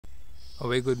A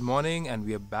very good morning, and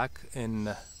we are back in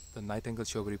the Nightingale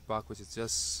Strawberry Park, which is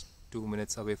just 2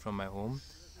 minutes away from my home.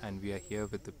 And we are here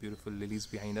with the beautiful lilies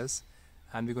behind us,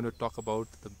 and we're going to talk about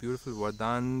the beautiful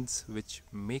vardhans which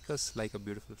make us like a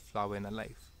beautiful flower in our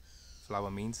life.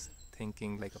 Flower means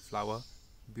thinking like a flower,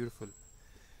 beautiful.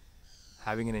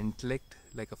 Having an intellect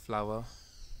like a flower,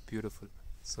 beautiful.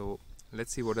 So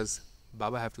let's see what does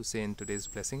Baba have to say in today's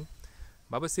blessing.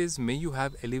 Baba says, may you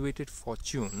have elevated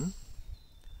fortune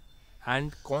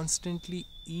and constantly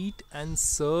eat and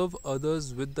serve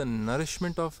others with the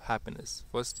nourishment of happiness.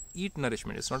 First, eat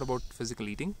nourishment. It's not about physical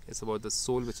eating, it's about the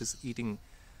soul which is eating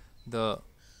the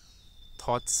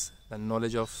thoughts, the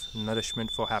knowledge of nourishment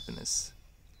for happiness.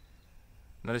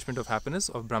 Nourishment of happiness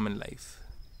of Brahman life.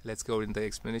 Let's go in the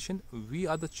explanation. We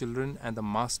are the children and the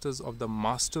masters of the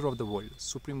master of the world.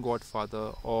 Supreme God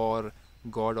Father or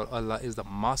God or Allah is the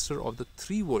master of the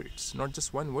three worlds. Not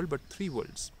just one world, but three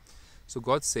worlds. So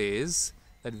God says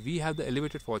that we have the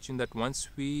elevated fortune that once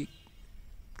we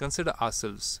consider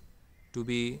ourselves to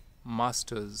be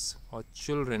masters or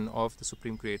children of the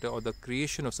Supreme Creator or the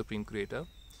creation of Supreme Creator,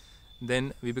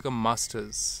 then we become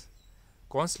masters.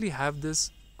 Constantly have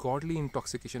this godly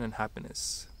intoxication and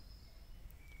happiness.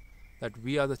 That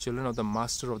we are the children of the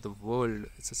master of the world.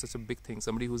 It's such a big thing.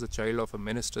 Somebody who's a child of a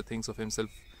minister thinks of himself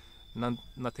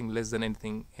nothing less than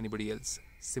anybody else.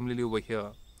 Similarly over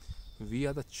here, we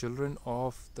are the children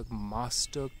of the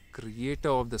master creator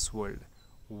of this world.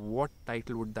 What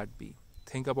title would that be?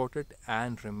 Think about it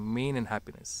and remain in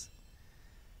happiness.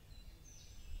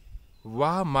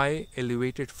 Wah, my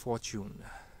elevated fortune.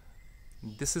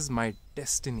 This is my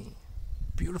destiny.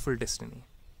 Beautiful destiny.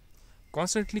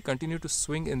 Constantly continue to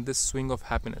swing in this swing of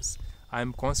happiness. I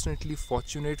am constantly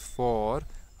fortunate for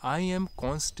I am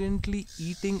constantly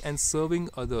eating and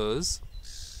serving others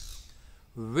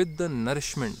with the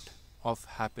nourishment of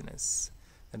happiness.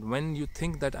 And when you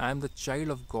think that I am the child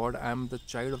of God, I am the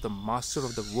child of the master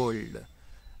of the world,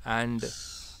 and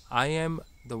I am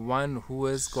the one who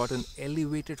has got an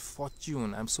elevated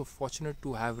fortune. I'm so fortunate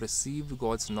to have received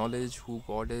God's knowledge, who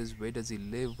God is, where does He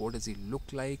live, what does He look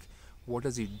like, what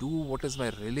does He do, what is my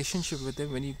relationship with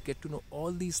Him. When you get to know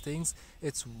all these things,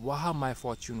 it's Waha my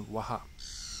fortune, Waha.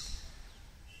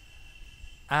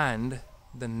 And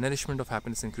the nourishment of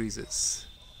happiness increases.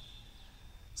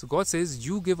 So God says,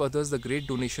 you give others the great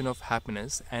donation of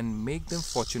happiness and make them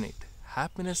fortunate.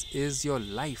 Happiness is your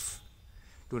life.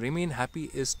 To remain happy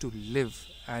is to live,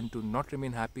 and to not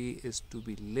remain happy is to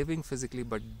be living physically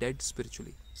but dead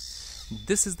spiritually.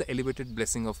 This is the elevated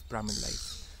blessing of Brahmin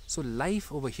life. So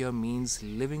life over here means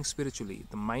living spiritually.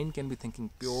 The mind can be thinking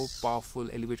pure, powerful,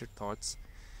 elevated thoughts,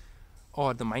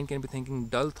 or the mind can be thinking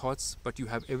dull thoughts, but you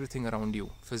have everything around you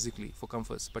physically for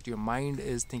comforts, but your mind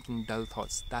is thinking dull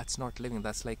thoughts. That's not living.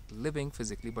 That's like living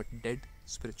physically but dead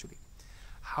spiritually.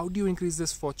 How do you increase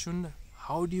this fortune?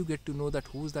 How do you get to know that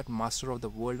who is that master of the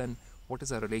world and what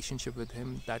is our relationship with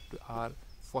him, that our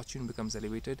fortune becomes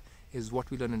elevated, is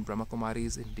what we learn in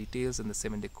Brahmakumaris in details in the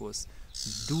 7-day course.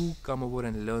 Do come over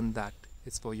and learn that.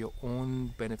 It's for your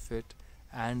own benefit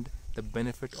and the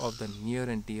benefit of the near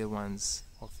and dear ones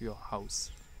of your house.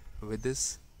 With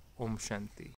this, Om Shanti.